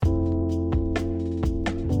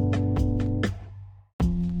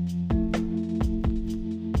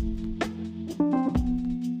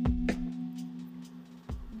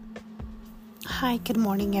Hi, good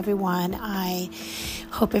morning, everyone. I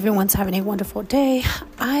hope everyone's having a wonderful day.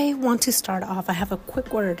 I want to start off, I have a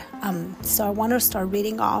quick word. So I want to start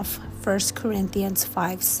reading off 1 Corinthians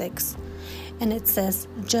 5:6. And it says,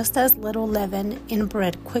 just as little leaven in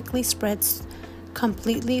bread quickly spreads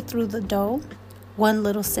completely through the dough, one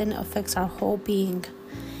little sin affects our whole being.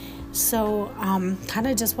 So kind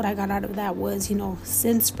of just what I got out of that was,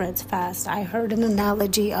 sin spreads fast. I heard an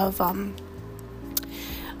analogy of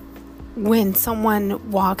when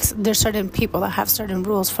someone walks, there's certain people that have certain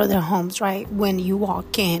rules for their homes, right? When you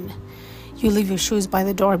walk in, you leave your shoes by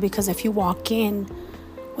the door, because if you walk in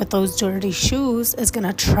with those dirty shoes, it's going to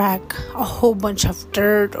attract a whole bunch of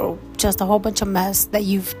dirt or just a whole bunch of mess that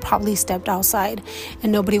you've probably stepped outside,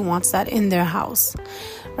 and nobody wants that in their house,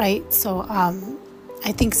 right? So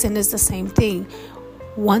I think sin is the same thing.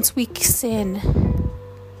 Once we sin,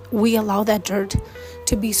 we allow that dirt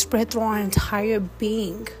to be spread through our entire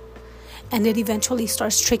being. And it eventually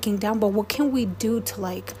starts trickling down. But what can we do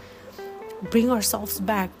to bring ourselves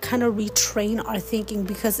back, kind of retrain our thinking?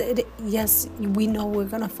 Because yes, we know we're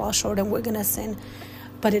going to fall short and we're going to sin,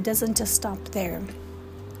 but it doesn't just stop there.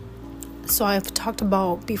 So I've talked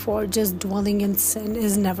about before, just dwelling in sin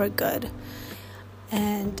is never good.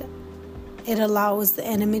 And it allows the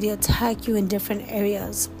enemy to attack you in different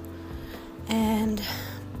areas. And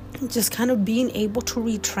just kind of being able to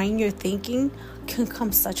retrain your thinking can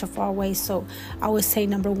come such a far way. So I would say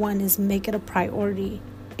number one is make it a priority.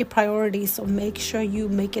 So make sure you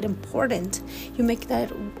make it important. You make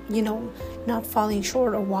that, not falling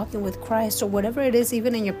short or walking with Christ or whatever it is,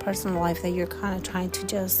 even in your personal life, that you're kind of trying to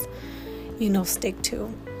just, stick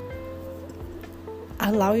to.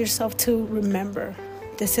 Allow yourself to remember,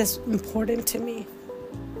 this is important to me.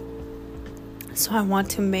 So I want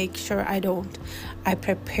to make sure I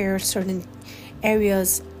prepare certain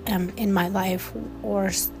areas in my life,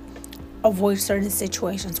 or avoid certain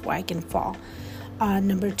situations where I can fall.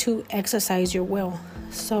 Number two, exercise your will.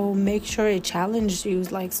 So make sure it challenges you.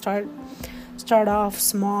 Start off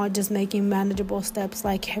small, just making manageable steps.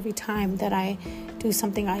 Like every time that I do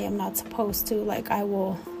something I am not supposed to, I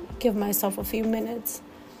will give myself a few minutes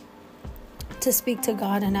to speak to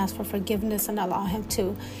God and ask for forgiveness, and allow Him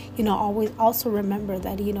to, always also remember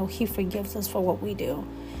that, He forgives us for what we do.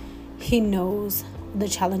 He knows the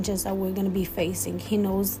challenges that we're going to be facing. He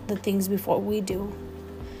knows the things before we do.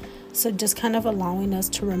 So just kind of allowing us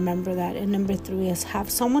to remember that. And number three is have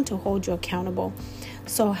someone to hold you accountable.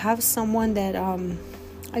 So have someone that,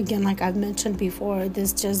 again, like I've mentioned before,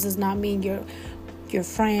 this just does not mean your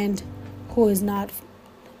friend who is not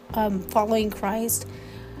following Christ.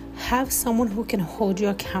 Have someone who can hold you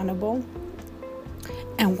accountable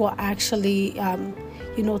and will actually,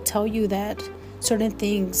 tell you that certain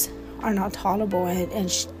things are not tolerable,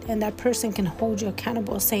 and that person can hold you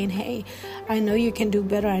accountable, saying, hey, I know you can do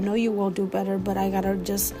better. I know you will do better, but I got to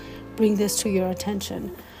just bring this to your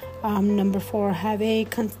attention. Number four, have a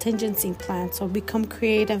contingency plan. So become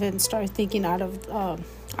creative and start thinking out of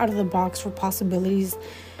the box for possibilities.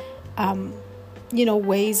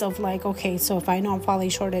 Ways of okay, so if I know I'm falling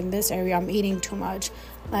short in this area, I'm eating too much,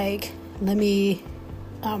 let me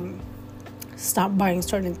stop buying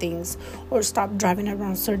certain things, or stop driving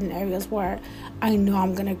around certain areas where I know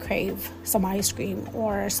I'm going to crave some ice cream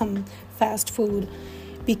or some fast food.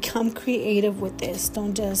 Become creative with this.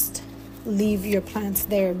 Don't just leave your plans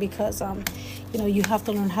there, because you have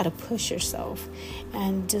to learn how to push yourself,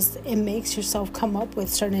 and just it makes yourself come up with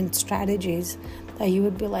certain strategies that you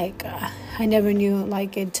would be I never knew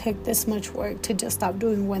it took this much work to just stop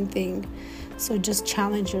doing one thing. So just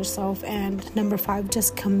challenge yourself. And number five,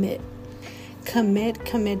 just commit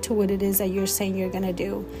to what it is that you're saying you're going to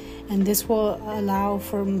do. And this will allow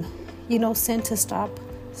for sin to stop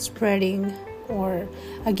spreading. Or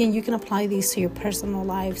again, you can apply these to your personal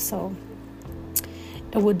life. So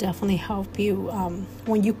it would definitely help you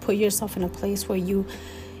when you put yourself in a place where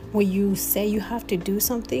you say you have to do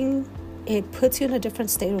something. It puts you in a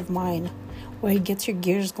different state of mind, where it gets your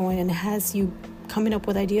gears going and has you coming up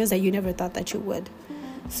with ideas that you never thought that you would.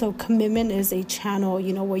 So commitment is a channel,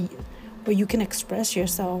 where you can express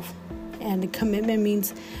yourself. And commitment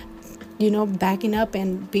means, backing up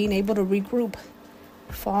and being able to regroup.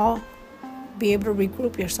 Be able to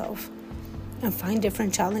regroup yourself and find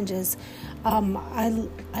different challenges.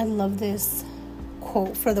 I love this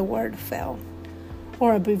quote for the word fail,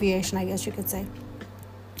 or abbreviation, I guess you could say.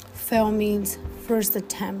 Fail means first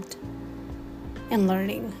attempt in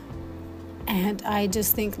learning. And I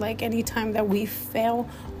just think anytime that we fail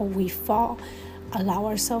or we fall, allow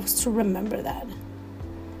ourselves to remember that.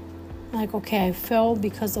 Okay, I fell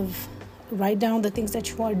because of write down the things that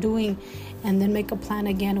you are doing, and then make a plan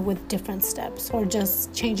again with different steps, or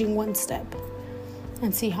just changing one step,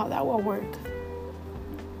 and see how that will work.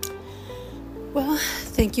 Well,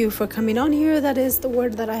 thank you for coming on here. That is the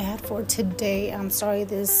word that I had for today. I'm sorry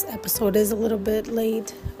this episode is a little bit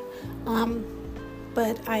late,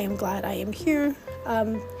 but I am glad I am here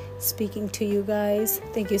speaking to you guys.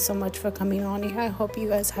 Thank you so much for coming on here. I hope you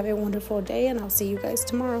guys have a wonderful day, and I'll see you guys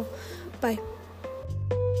tomorrow. Bye.